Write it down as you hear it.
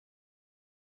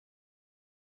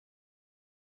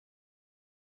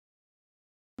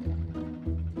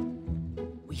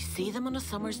We see them on a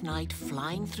summer's night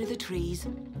flying through the trees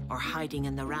or hiding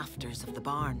in the rafters of the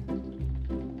barn.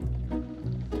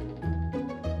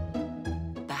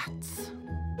 Bats.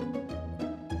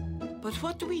 But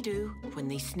what do we do when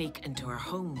they sneak into our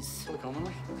homes? What coming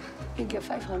like? You can get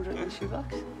 500 in a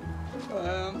shoebox.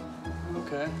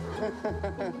 Okay.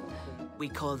 We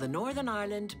call the Northern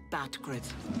Ireland Bat Group.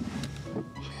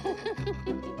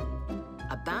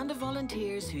 A band of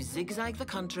volunteers who zigzag the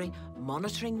country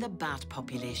monitoring the bat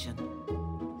population.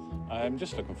 I'm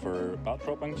just looking for bat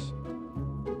droppings.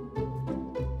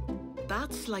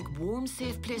 Bats like warm,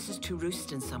 safe places to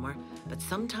roost in summer, but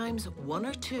sometimes one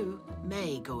or two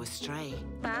may go astray.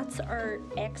 Bats are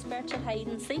experts at hide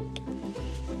and seek.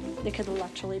 They could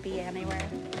literally be anywhere.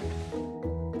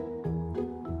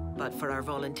 But for our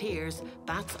volunteers,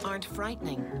 bats aren't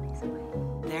frightening.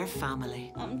 They're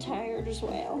family. I'm tired as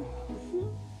well.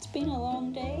 It's been a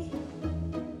long day.